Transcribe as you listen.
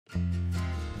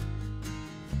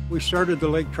We started the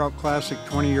Lake Trout Classic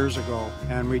 20 years ago,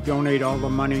 and we donate all the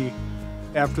money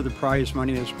after the prize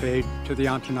money is paid to the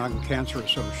Ontonagon Cancer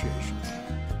Association.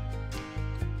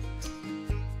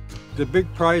 The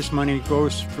big prize money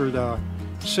goes for the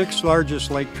 6th largest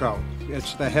lake trout.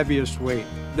 It's the heaviest weight.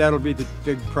 That'll be the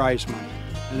big prize money.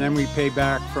 And then we pay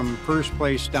back from first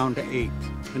place down to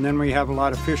 8th. And then we have a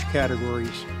lot of fish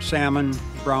categories: salmon,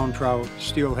 brown trout,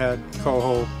 steelhead,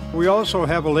 coho. We also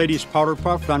have a ladies' powder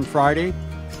puff on Friday,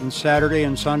 and Saturday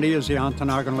and Sunday is the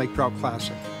Ontonagon Lake Trout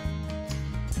Classic.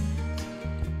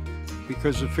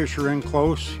 Because the fish are in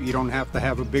close, you don't have to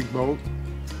have a big boat,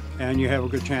 and you have a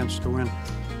good chance to win.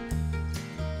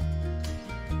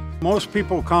 Most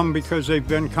people come because they've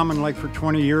been coming like for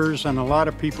 20 years, and a lot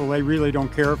of people, they really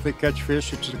don't care if they catch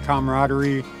fish. It's the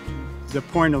camaraderie. The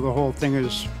point of the whole thing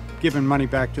is giving money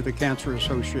back to the Cancer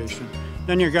Association.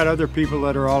 Then you've got other people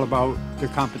that are all about the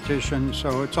competition,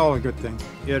 so it's all a good thing.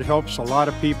 It helps a lot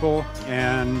of people,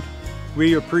 and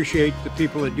we appreciate the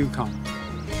people that do come.